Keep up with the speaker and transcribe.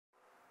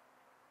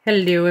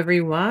Hello,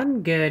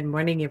 everyone. Good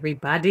morning,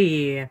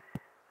 everybody.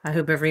 I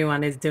hope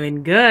everyone is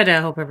doing good.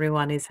 I hope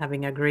everyone is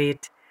having a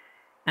great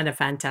and a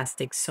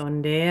fantastic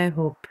Sunday. I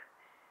hope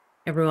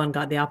everyone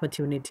got the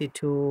opportunity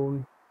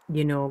to,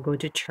 go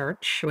to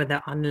church,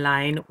 whether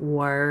online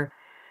or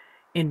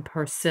in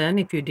person.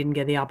 If you didn't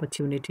get the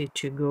opportunity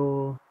to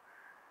go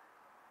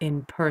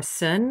in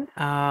person,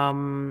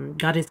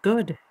 God is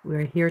good.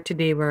 We're here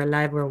today. We're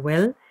alive. We're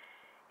well.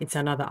 It's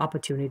another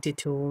opportunity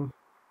to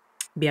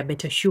be a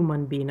better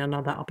human being,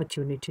 another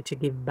opportunity to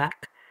give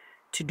back,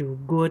 to do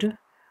good,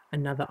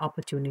 another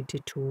opportunity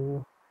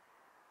to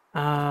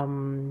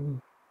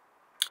um,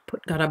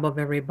 put God above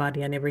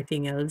everybody and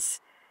everything else.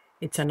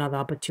 It's another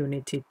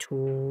opportunity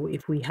to,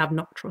 if we have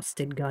not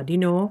trusted God,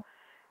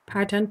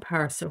 part and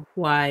parcel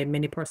why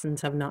many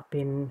persons have not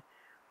been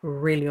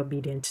really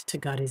obedient to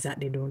God is that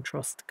they don't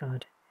trust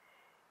God.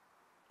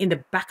 In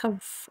the back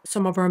of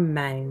some of our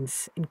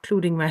minds,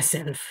 including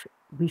myself,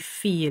 we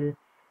feel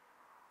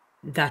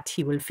that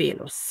He will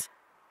fail us.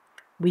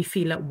 We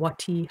feel that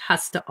what He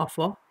has to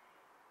offer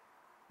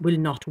will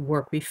not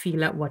work. We feel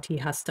that what He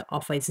has to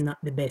offer is not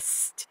the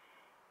best.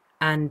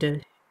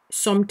 And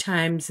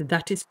sometimes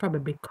that is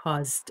probably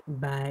caused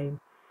by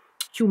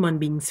human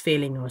beings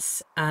failing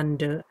us.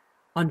 And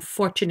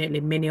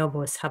unfortunately, many of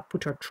us have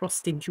put our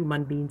trust in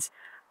human beings.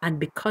 And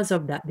because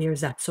of that,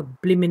 there's that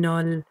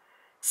subliminal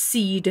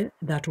seed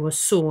that was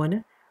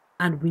sown.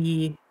 And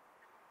we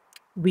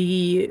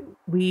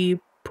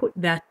put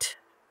that,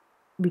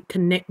 we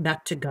connect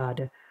that to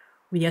God.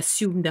 We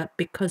assume that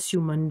because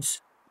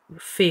humans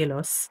fail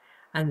us,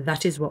 and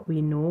that is what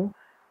we know,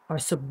 our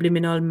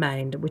subliminal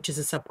mind, which is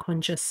a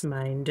subconscious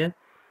mind,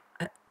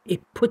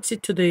 it puts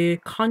it to the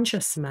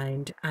conscious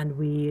mind and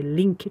we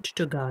link it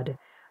to God.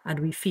 And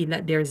we feel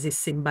that there's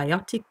this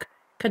symbiotic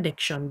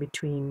connection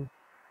between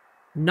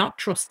not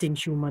trusting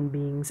human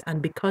beings, and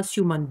because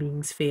human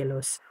beings fail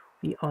us,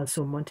 we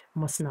also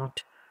must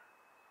not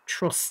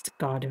trust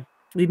God.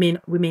 We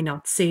may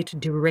not say it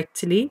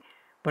directly,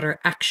 but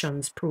our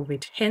actions prove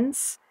it.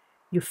 Hence,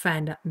 you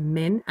find that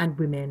men and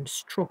women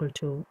struggle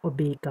to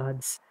obey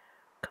God's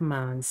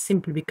commands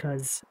simply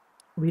because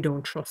we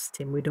don't trust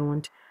Him. We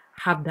don't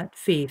have that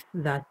faith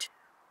that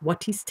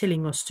what He's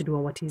telling us to do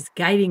or what He's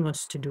guiding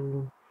us to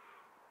do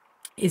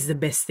is the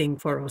best thing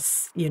for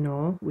us.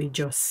 We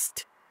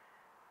just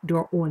do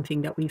our own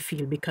thing that we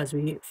feel because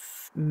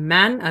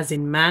man, as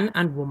in man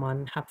and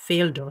woman, have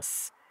failed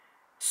us.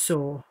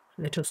 So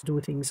let us do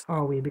things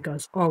our way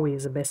because our way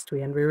is the best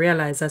way. And we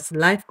realize as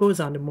life goes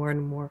on, the more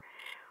and more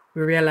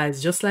we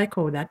realize, just like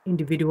how that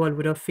individual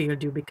would have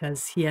failed you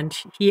because he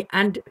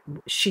and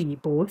she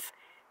both,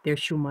 they're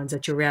humans,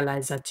 that you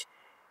realize that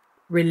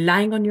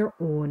relying on your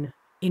own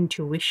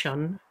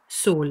intuition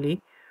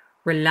solely,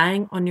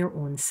 relying on your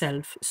own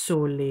self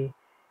solely,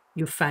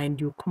 you find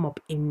you come up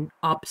in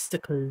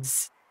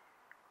obstacles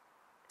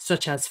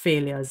such as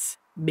failures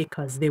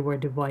because they were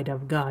devoid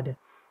of God.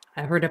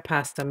 I heard a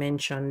pastor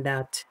mention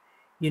that,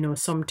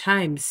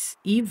 sometimes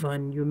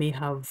even you may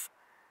have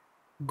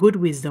good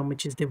wisdom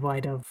which is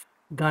devoid of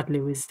godly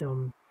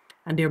wisdom.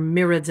 And there are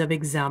myriads of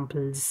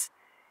examples,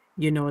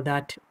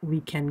 that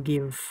we can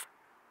give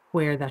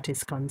where that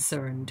is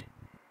concerned.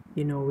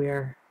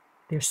 Where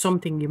there's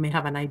something you may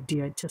have an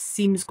idea, it just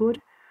seems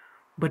good,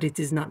 but it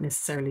is not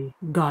necessarily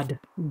God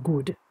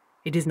good.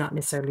 It is not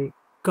necessarily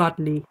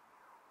godly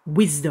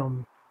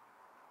wisdom.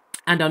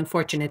 And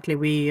unfortunately,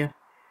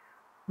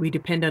 we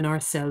depend on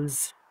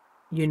ourselves,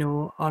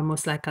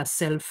 almost like a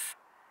self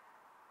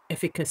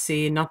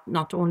efficacy,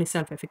 not only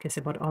self efficacy,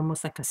 but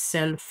almost like a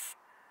self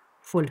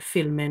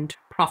fulfillment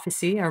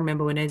prophecy. I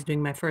remember when I was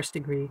doing my first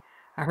degree,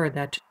 I heard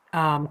that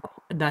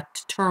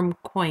term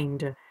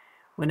coined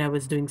when I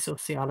was doing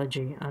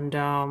sociology,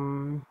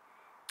 and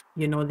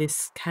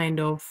this kind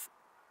of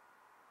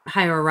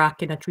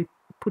hierarchy that we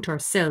put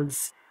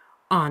ourselves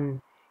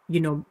on,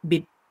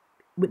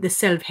 with the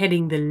self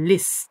heading the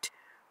list,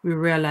 we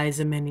realize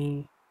the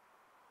many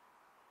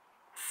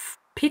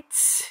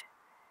pits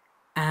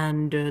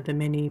and the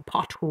many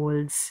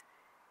potholes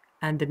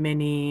and the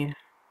many,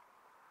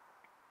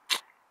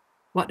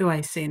 what do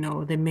I say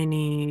now, the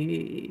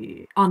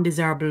many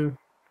undesirable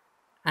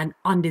and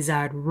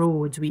undesired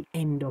roads we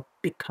end up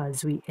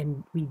because we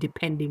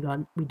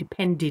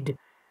depended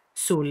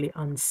solely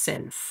on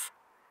self,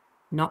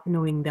 not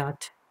knowing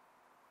that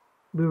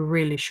we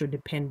really should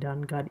depend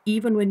on God.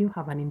 Even when you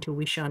have an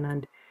intuition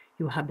and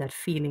you have that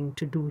feeling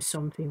to do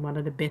something, one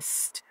of the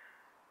best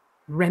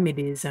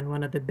remedies and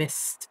one of the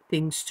best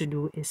things to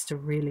do is to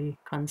really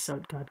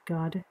consult God.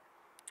 God,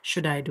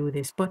 should I do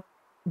this? But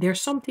there are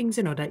some things,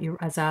 that you,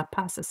 as a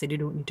pastor said, you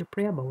don't need to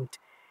pray about,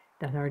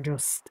 that are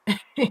just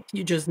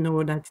you just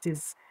know that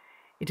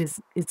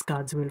it's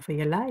God's will for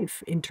your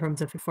life. In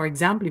terms of, for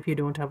example, if you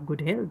don't have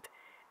good health,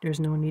 there's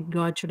no need,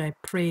 God, should I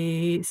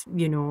pray?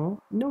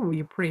 No,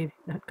 you pray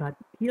that God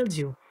heals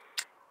you.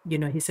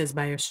 He says,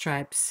 by his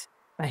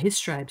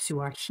stripes you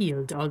are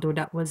healed. Although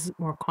that was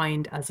more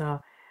coined as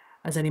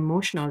an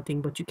emotional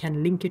thing, but you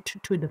can link it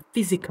to the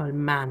physical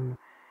man.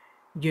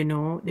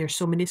 There's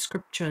so many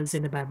scriptures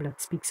in the Bible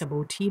that speaks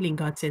about healing.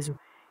 God says,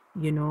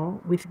 You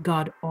know, with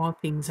God, all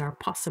things are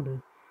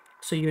possible.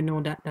 So you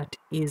know that that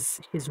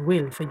is His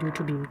will for you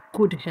to be in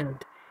good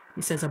health.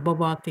 He says,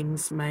 above all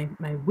things, my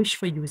wish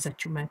for you is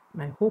that you,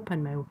 my hope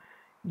and my,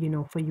 you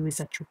know, for you is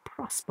that you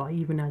prosper,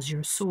 even as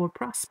your soul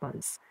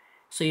prospers.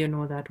 So you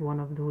know that one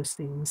of those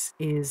things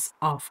is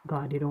of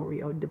God. You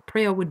don't the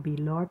prayer would be,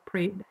 Lord,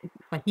 pray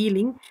for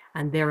healing,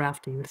 and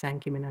thereafter you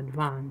thank Him in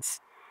advance.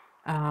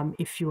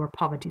 If you are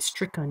poverty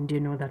stricken, you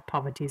know that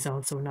poverty is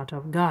also not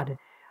of God.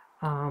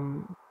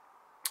 Um,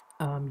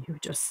 you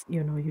just,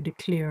 you know, you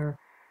declare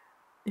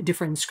the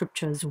different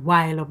scriptures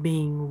while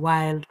obeying,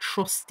 while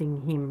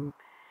trusting Him,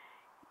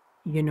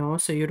 you know.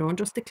 So you don't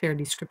just declare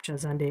these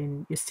scriptures and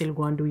then you still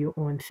go and do your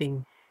own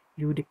thing.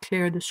 You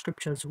declare the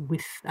scriptures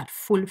with that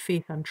full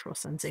faith and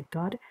trust and say,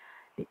 God,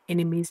 the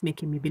enemy is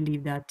making me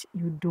believe that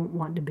you don't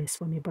want the best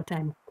for me, but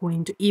I'm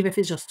going to, even if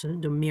it's just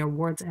the mere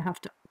words I have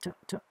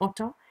to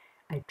utter,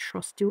 I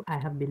trust you, I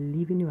have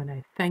believed in you, and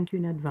I thank you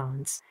in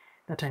advance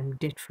that I'm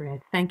debt free. I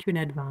thank you in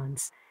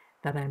advance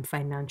that I'm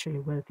financially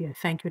wealthy. I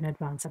thank you in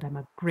advance that I'm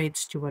a great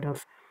steward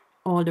of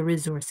all the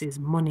resources,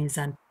 monies,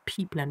 and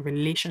people and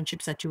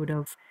relationships that you would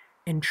have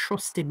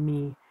entrusted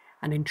me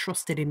and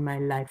entrusted in my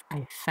life.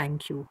 I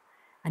thank you.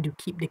 And you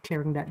keep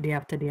declaring that day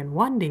after day. And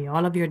one day,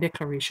 all of your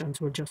declarations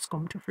will just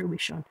come to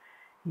fruition,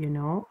 you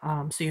know.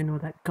 So you know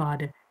that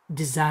God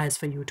desires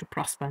for you to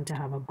prosper and to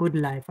have a good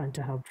life and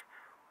to have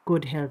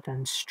good health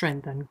and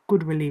strength and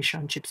good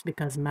relationships,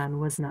 because man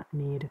was not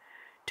made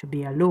to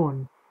be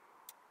alone.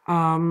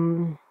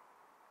 I'm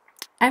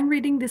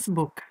reading this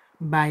book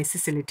by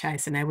Cicely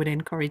Tyson. I would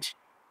encourage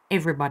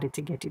everybody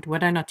to get it,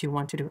 whether or not you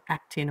want to do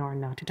acting or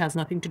not. It has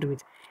nothing to do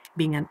with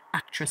being an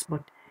actress,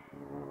 but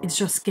it's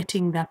just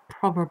getting that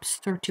Proverbs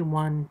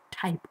 31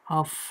 type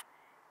of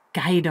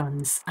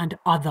guidance and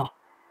other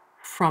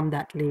from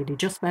that lady.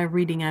 Just by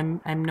reading,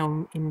 I'm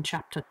now in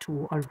chapter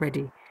 2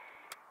 already,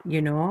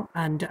 you know.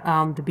 And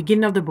the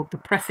beginning of the book, the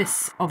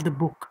preface of the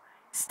book,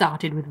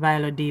 started with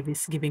Viola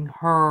Davis giving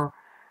her,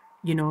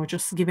 you know,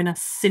 just giving a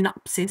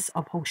synopsis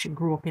of how she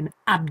grew up in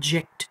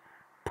abject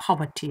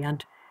poverty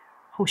and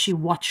how she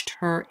watched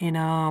her in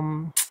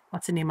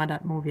what's the name of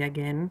that movie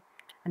again?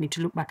 I need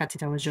to look back at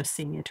it. I was just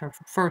seeing it. Her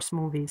first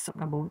movie,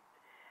 something about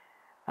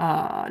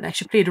like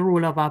she played the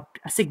role of a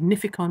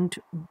significant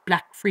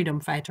black freedom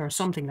fighter or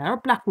something, like, or a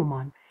black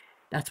woman.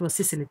 That was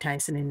Cicely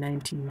Tyson in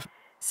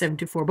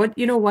 1974. But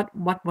you know what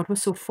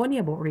was so funny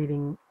about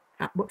reading,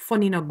 but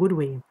funny in a good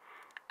way,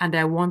 and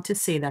I want to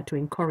say that to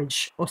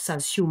encourage us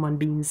as human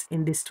beings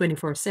in this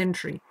 21st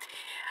century,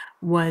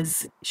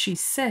 was she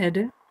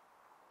said,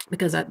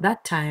 because at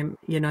that time,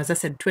 you know, as I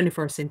said,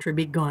 21st century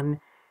begun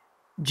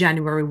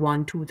January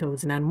 1,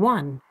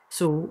 2001.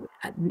 So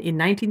in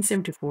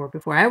 1974,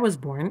 before I was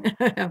born,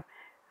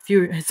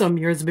 some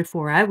years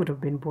before I would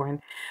have been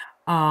born,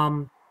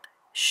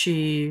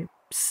 she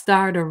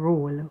starred a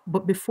role.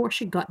 But before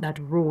she got that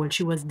role,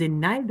 she was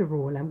denied the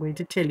role. I'm going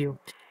to tell you.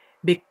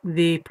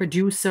 The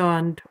producer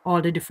and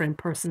all the different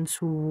persons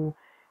who,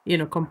 you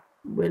know,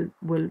 will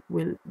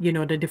you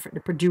know,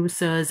 the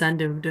producers and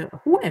the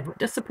whoever,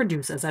 just the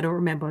producers, I don't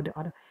remember the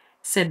other,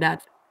 said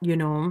that, you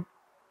know,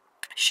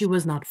 she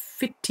was not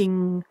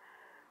fitting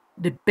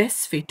the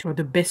best fit or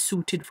the best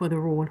suited for the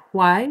role.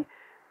 Why?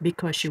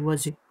 Because she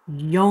was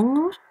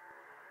young,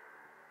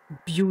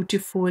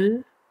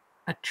 beautiful,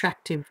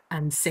 attractive,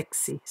 and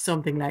sexy.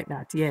 Something like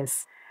that.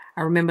 Yes.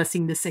 I remember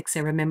seeing the sexy,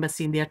 I remember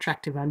seeing the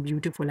attractive and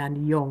beautiful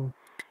and young.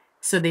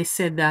 So they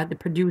said that the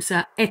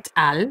producer et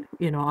al.,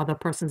 you know, other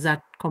persons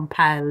that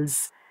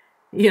compiles,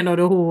 you know,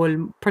 the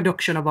whole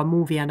production of a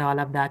movie and all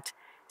of that,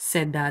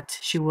 said that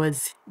she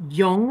was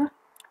young,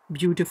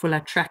 beautiful,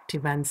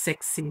 attractive, and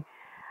sexy.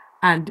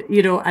 And,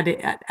 you know,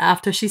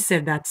 after she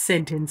said that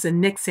sentence, the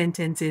next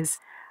sentence is,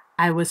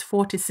 I was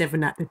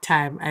 47 at the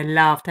time. I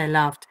laughed. I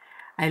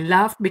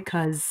laughed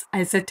because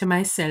I said to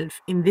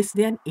myself, in this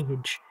day and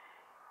age,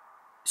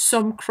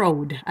 some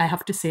crowd, I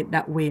have to say it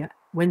that way,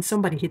 when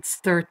somebody hits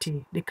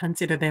 30, they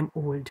consider them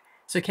old.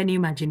 So can you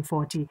imagine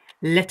 40,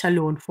 let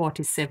alone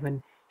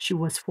 47? She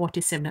was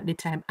 47 at the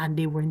time, and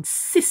they were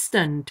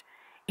insistent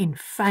in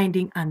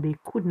finding, and they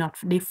could not.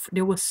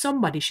 There was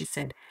somebody, she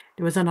said,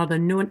 there was another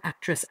known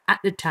actress at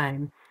the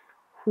time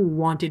who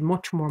wanted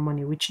much more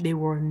money, which they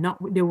were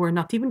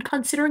not even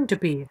considering to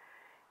pay,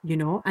 you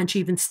know. And she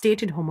even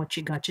stated how much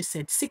she got. She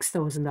said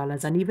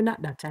 $6,000, and even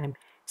at that time,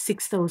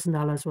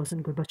 $6,000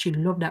 wasn't good, but she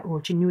loved that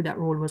role. She knew that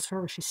role was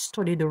her. She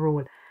studied the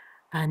role,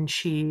 and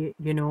she,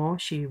 you know,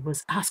 she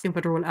was asking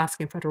for the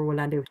role,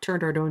 and they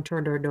turned her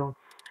down.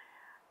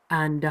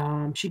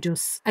 And she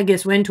just, I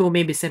guess, went home,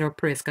 maybe said her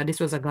prayers, because this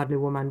was a godly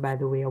woman, by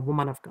the way, a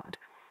woman of God.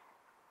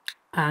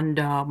 And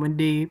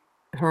when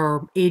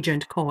her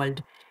agent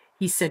called,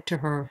 he said to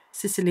her,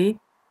 Cicely,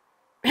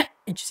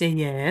 and she said,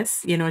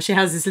 yes. You know, she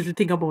has this little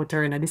thing about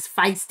her, this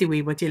feisty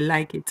way, but you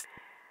like it.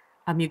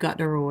 You got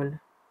the role.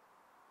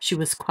 She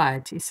was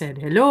quiet. He said,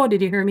 hello,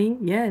 did you hear me?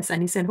 Yes.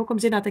 And he said, how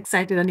comes you're not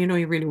excited and you know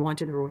you really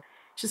wanted the role?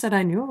 She said,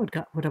 I knew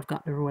I would have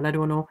got the role. I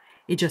don't know.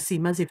 It just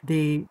seemed as if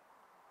they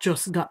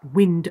just got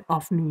wind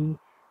of me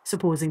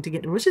supposing to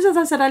get the role. She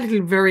just said a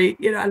little very,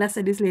 and I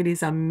said, this lady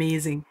is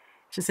amazing.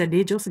 She said,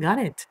 they just got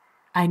it.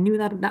 I knew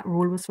that that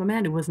role was for me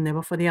and it was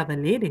never for the other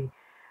lady.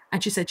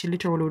 And she said she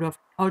literally would have,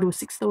 although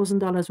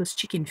 $6,000 was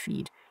chicken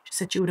feed, she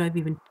said she would have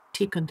even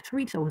taken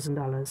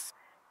 $3,000.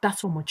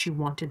 That's how much she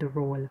wanted the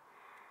role.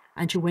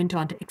 And she went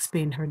on to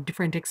explain her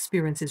different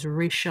experiences,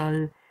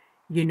 racial,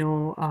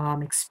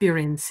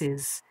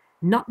 experiences,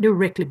 not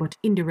directly but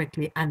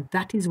indirectly. And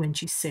that is when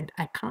she said,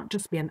 I can't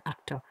just be an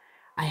actor.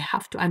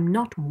 I'm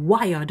not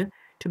wired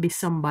to be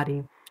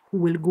somebody who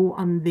will go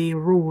on the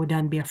road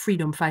and be a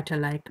freedom fighter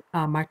like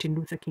Martin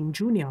Luther King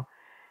Jr.,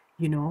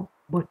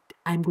 but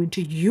I'm going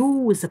to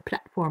use the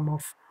platform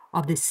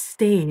of the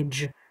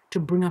stage to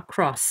bring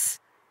across,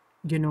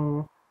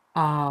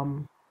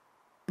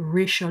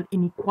 racial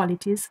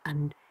inequalities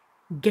and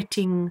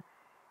getting,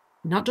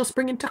 not just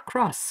bringing it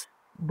across,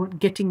 but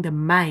getting the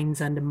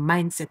minds and the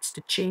mindsets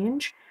to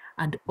change.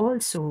 And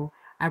also,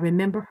 I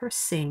remember her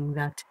saying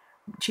that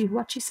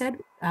what she said,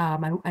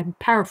 I'm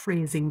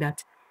paraphrasing,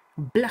 that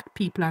Black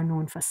people are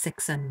known for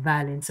sex and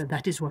violence, so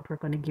that is what we're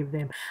going to give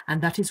them.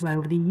 And that is why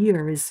over the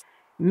years,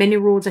 many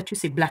roles that you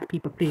see Black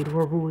people played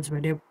were roles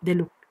where they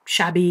look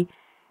shabby,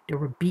 they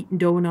were beaten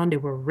down on, they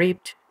were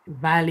raped,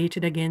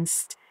 violated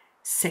against,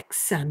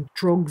 sex and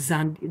drugs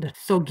and the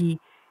thuggy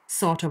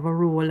sort of a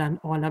role and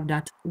all of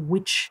that,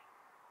 which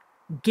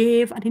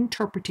gave an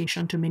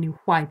interpretation to many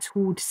whites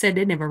who said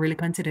they never really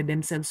considered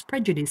themselves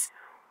prejudiced.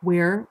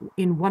 Where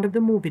in one of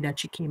the movie that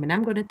she came in,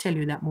 I'm going to tell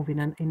you that movie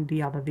in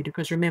the other video,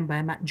 because remember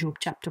I'm at Job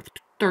chapter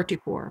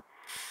 34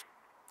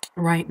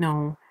 right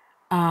now,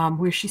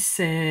 where she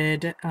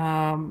said,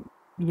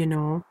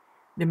 the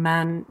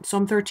man,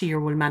 some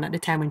 30-year-old man at the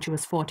time when she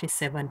was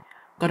 47,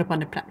 got up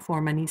on the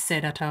platform and he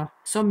said at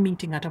some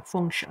meeting at a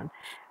function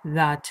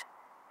that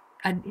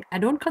I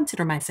don't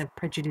consider myself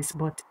prejudiced,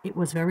 but it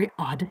was very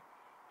odd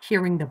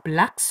hearing the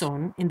Black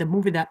son in the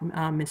movie that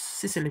Miss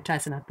Cicely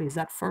Tyson had plays,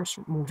 that first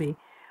movie,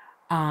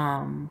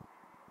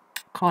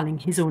 calling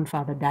his own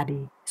father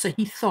daddy. So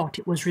he thought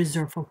it was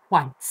reserved for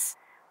whites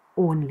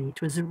only.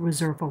 It was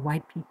reserved for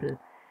white people,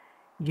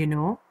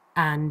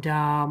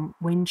 And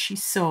when she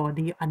saw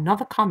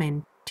another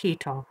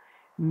commentator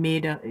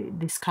made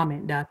this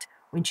comment that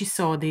when she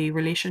saw the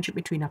relationship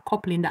between a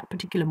couple in that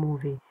particular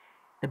movie,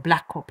 the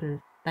Black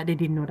couple, that they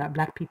didn't know that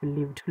Black people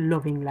lived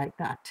loving like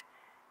that.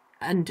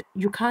 And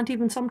you can't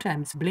even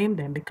sometimes blame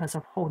them because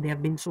of how they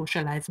have been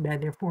socialized by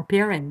their poor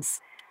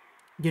parents,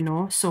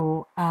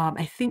 So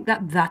I think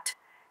that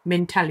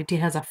mentality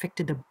has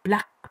affected the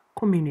Black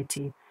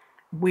community,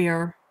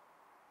 where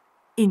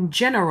in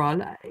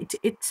general,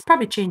 it's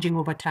probably changing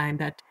over time,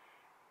 that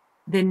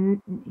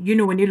then,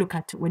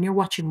 when you're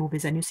watching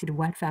movies and you see the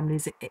white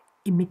families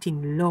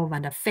emitting love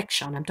and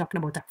affection, I'm talking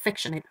about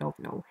affectionate love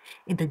now,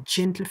 in the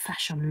gentle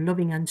fashion,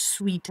 loving and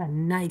sweet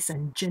and nice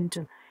and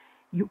gentle,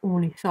 you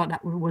only thought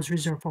that was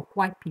reserved for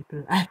white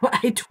people. I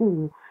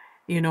too,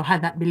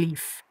 had that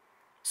belief.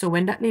 So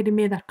when that lady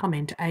made that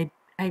comment, I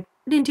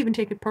didn't even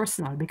take it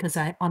personal, because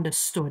I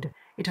understood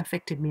it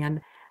affected me.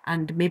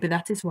 And maybe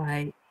that is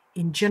why,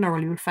 in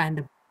general, you'll find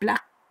the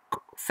Black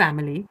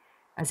family,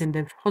 as in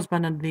the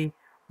husband and the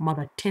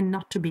mother, tend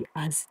not to be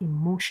as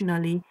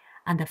emotionally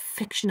and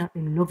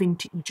affectionately loving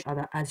to each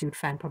other as you'd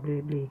find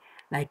probably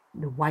like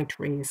the white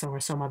race or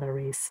some other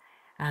race.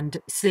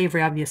 And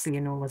slavery, obviously,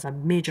 was a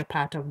major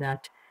part of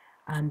that,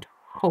 and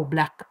how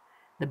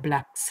the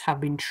Blacks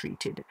have been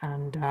treated.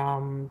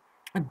 And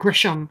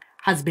aggression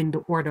has been the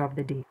order of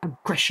the day.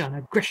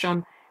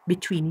 Aggression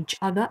between each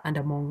other and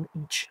among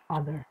each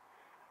other.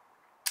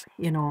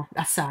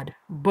 That's sad.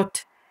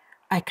 But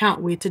I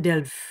can't wait to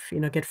delve,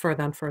 get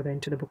further and further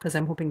into the book, because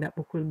I'm hoping that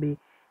book will be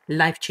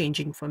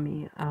life-changing for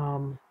me.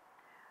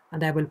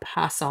 And I will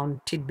pass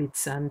on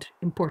tidbits and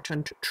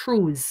important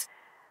truths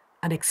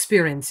and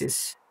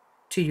experiences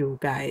to you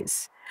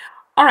guys.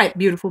 All right,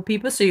 beautiful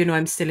people. So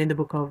I'm still in the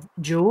book of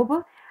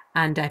Job,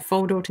 and I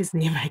found out his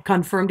name. I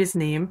confirmed his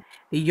name.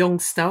 The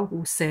youngster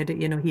who said,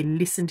 he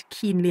listened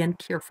keenly and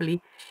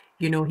carefully.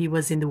 He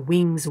was in the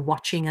wings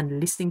watching and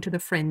listening to the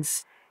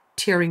friends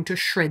tearing to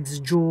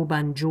shreds Job,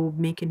 and Job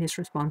making his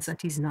response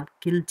that he's not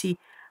guilty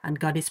and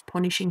God is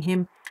punishing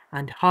him,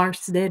 and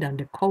horse dead and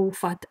the cow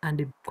fat and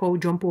the cow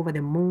jump over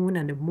the moon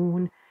and the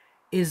moon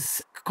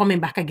is coming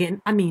back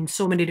again. I mean,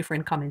 so many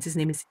different comments. His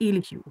name is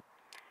Elihu.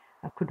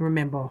 I couldn't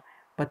remember,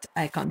 but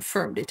I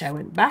confirmed it. I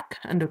went back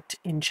and looked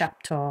in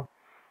chapter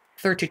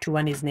 32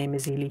 and his name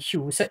is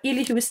Elihu. So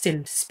Elihu is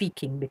still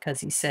speaking, because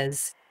he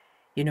says,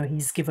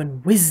 he's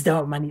given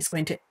wisdom and he's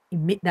going to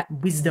emit that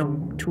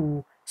wisdom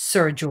to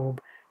Sir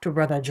Job, to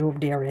Brother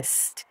Job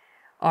dearest.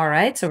 All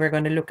right, so we're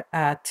going to look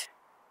at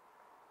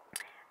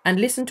and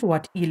listen to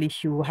what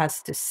Elihu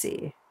has to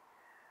say.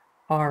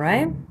 All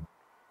right,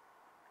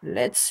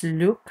 let's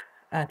look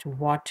at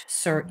what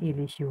Sir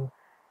Elihu,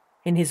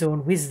 in his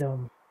own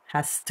wisdom,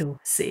 has to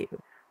say.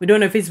 We don't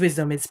know if his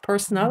wisdom is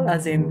personal,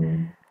 as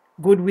in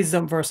good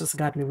wisdom versus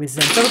godly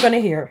wisdom. So we're going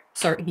to hear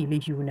Sir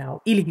Elihu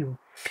now. Elihu,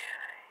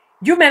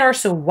 you men are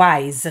so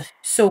wise,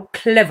 so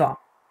clever.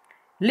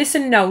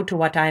 Listen now to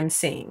what I'm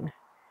saying.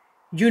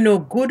 You know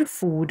good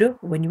food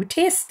when you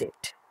taste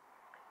it,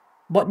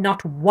 but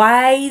not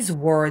wise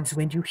words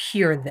when you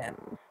hear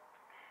them.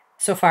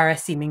 So far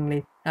as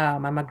seemingly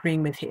I'm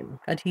agreeing with him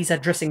that he's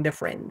addressing the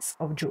friends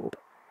of Job.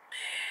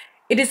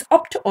 It is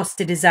up to us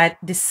to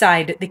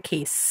decide the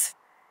case.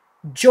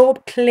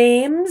 Job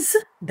claims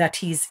that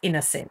he's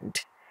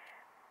innocent,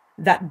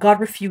 that God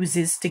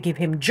refuses to give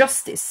him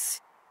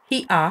justice.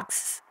 He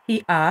asks,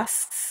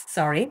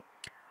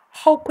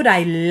 how could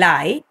I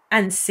lie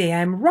and say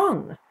I'm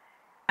wrong?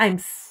 I'm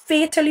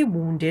fatally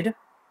wounded,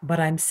 but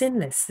I'm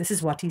sinless. This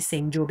is what he's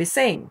saying, Job is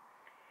saying.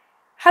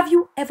 Have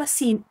you ever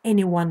seen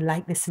anyone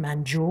like this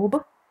man,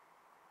 Job?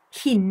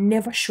 He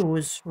never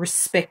shows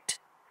respect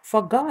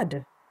for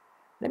God.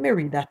 Let me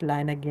read that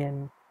line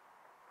again.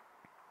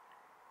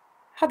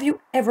 Have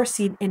you ever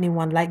seen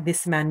anyone like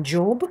this man,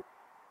 Job?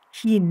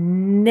 He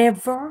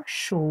never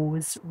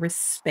shows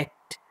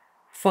respect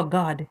for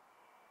God.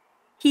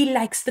 He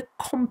likes the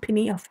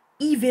company of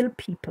evil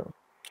people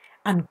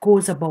and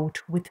goes about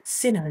with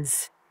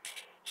sinners.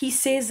 He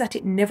says that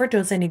it never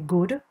does any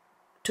good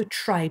to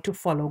try to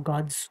follow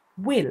God's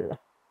will.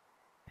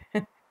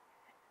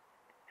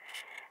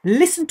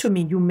 Listen to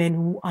me, you men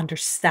who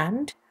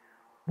understand.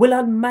 Will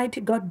Almighty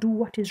God do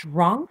what is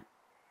wrong?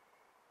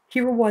 He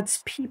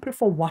rewards people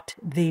for what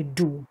they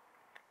do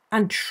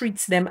and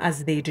treats them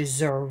as they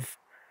deserve.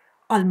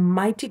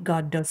 Almighty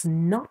God does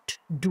not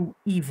do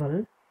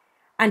evil,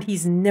 and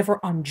he's never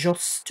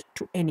unjust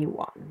to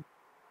anyone.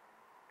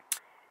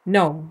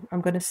 No,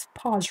 I'm going to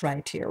pause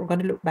right here. We're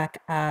going to look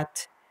back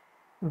at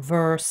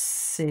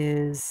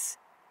verses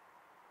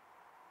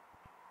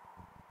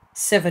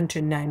 7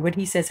 to 9, when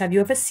he says, have you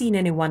ever seen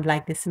anyone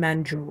like this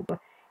man, Job?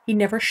 He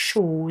never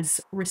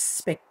shows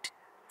respect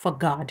for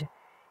God.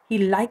 He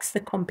likes the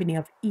company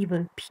of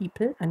evil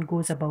people and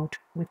goes about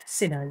with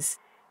sinners.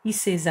 He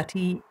says that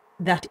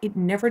it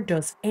never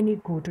does any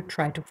good to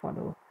try to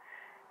follow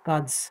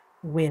God's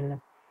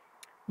will.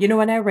 You know,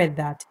 when I read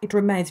that, it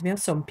reminds me of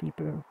some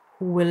people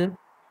who will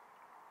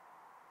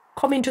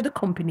come into the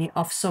company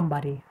of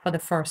somebody for the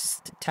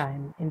first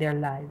time in their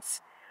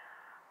lives,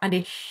 and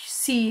they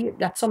see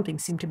that something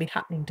seems to be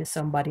happening to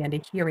somebody, and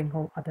they're hearing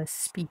how others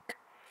speak.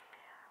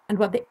 And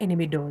what the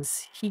enemy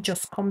does, he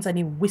just comes and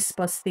he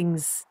whispers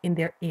things in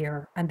their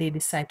ear, and they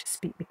decide to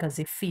speak because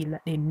they feel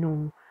that they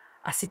know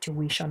a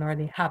situation or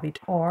they have it.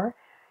 Or,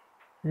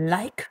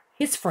 like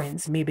his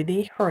friends, maybe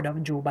they heard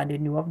of Job and they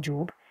knew of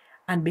Job,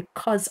 and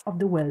because of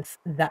the wealth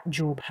that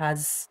Job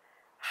has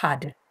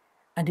had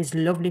and his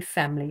lovely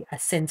family, a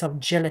sense of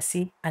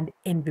jealousy and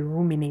envy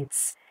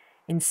ruminates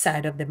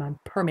inside of them and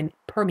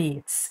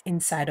permeates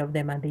inside of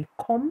them, and they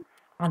come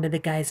under the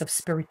guise of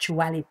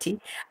spirituality,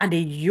 and they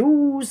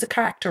use the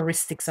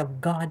characteristics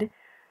of God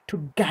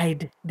to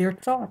guide their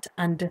thought.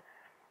 And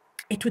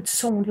it would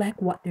sound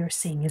like what they're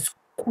saying is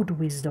good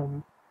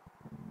wisdom,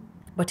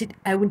 but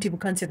I wouldn't even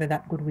consider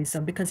that good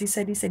wisdom, because he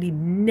said he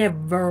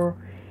never.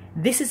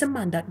 This is a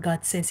man that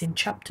God says in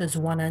chapters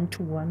 1 and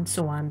 2 and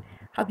so on,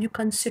 have you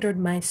considered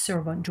my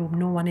servant Job?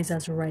 No one is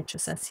as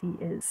righteous as he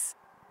is.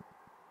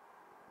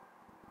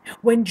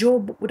 When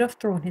Job would have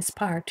thrown his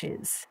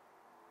parties,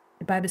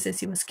 the Bible says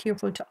he was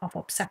careful to offer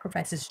up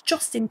sacrifices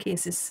just in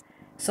case his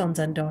sons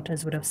and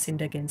daughters would have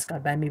sinned against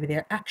God by maybe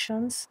their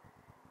actions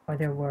or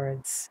their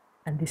words.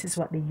 And this is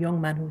what the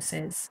young man who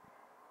says.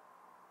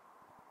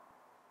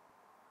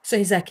 So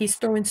he's like, he's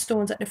throwing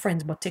stones at the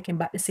friends, but taking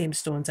back the same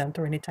stones and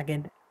throwing it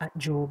again at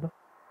Job.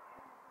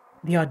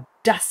 The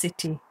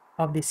audacity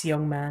of this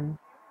young man.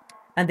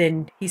 And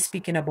then he's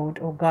speaking about,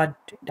 oh God,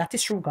 that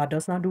is true, God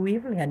does not do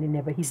evil,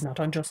 and he's not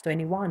unjust to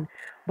anyone.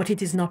 But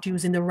it is not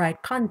used in the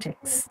right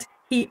context.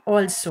 He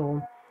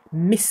also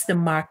missed the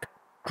mark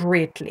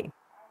greatly.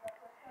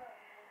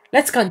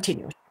 Let's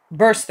continue.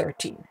 Verse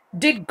 13.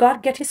 Did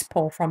God get his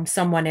power from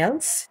someone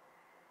else?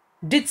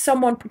 Did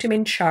someone put him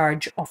in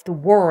charge of the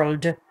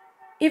world?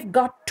 If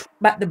God took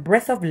back the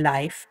breath of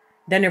life,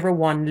 then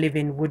everyone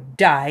living would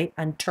die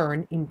and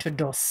turn into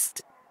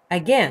dust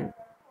again.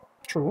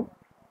 True.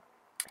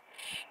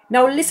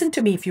 Now listen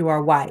to me if you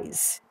are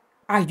wise.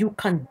 Are you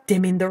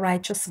condemning the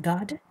righteous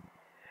God?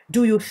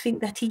 Do you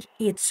think that he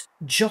hates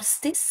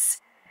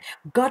justice?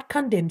 God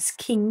condemns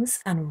kings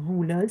and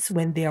rulers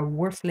when they are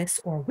worthless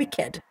or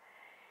wicked.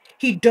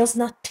 He does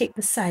not take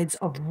the sides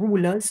of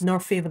rulers nor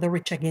favor the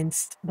rich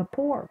against the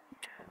poor.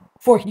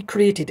 For he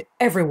created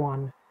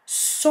everyone.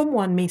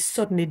 Someone may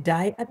suddenly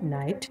die at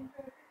night.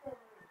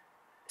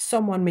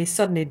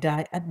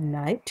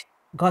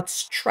 God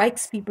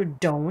strikes people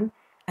down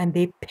and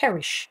they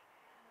perish.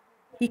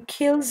 He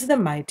kills the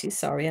mighty.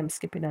 Sorry, I'm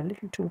skipping a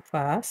little too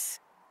fast.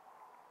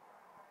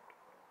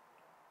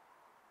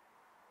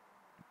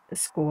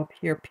 Let's go up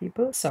here,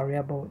 people. Sorry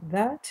about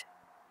that.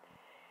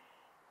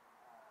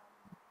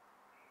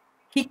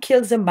 He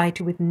kills the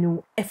mighty with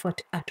no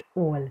effort at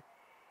all.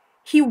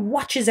 He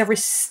watches every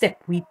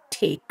step we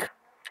take.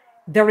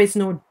 There is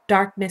no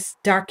darkness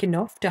dark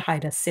enough to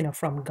hide a sinner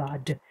from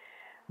God.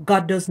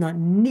 God does not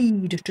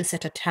need to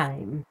set a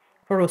time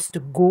for us to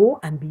go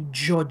and be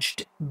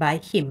judged by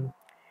him.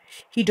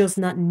 He does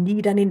not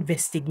need an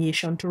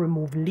investigation to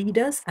remove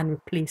leaders and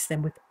replace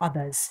them with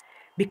others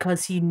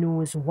because he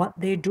knows what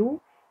they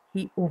do.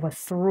 He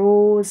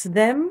overthrows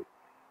them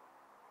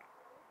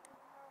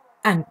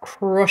and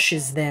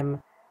crushes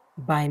them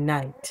by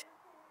night.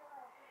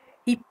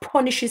 He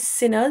punishes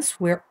sinners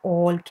where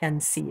all can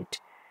see it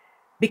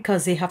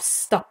because they have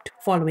stopped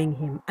following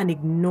him and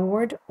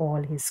ignored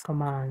all his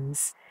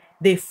commands.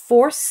 They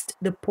forced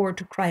the poor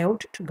to cry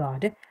out to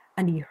God,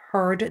 and he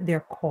heard their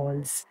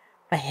calls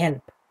for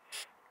help.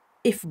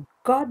 If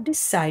God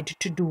decided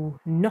to do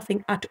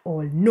nothing at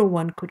all, no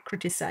one could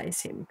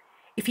criticize him.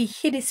 If he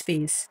hid his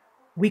face,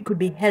 we could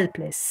be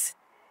helpless.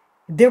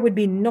 There would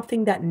be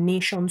nothing that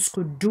nations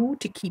could do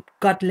to keep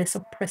godless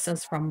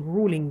oppressors from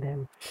ruling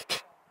them.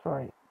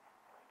 Sorry.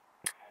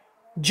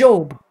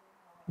 Job,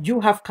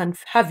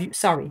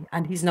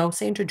 and he's now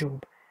saying to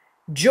Job,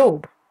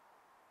 Job,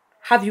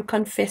 have you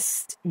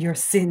confessed your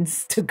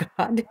sins to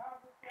God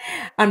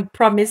and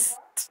promised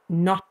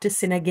not to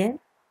sin again?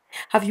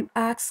 Have you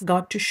asked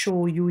God to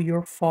show you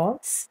your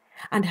faults?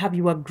 And have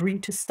you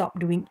agreed to stop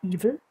doing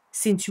evil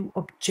since you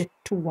object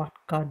to what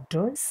God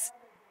does?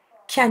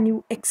 Can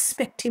you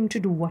expect him to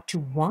do what you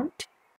want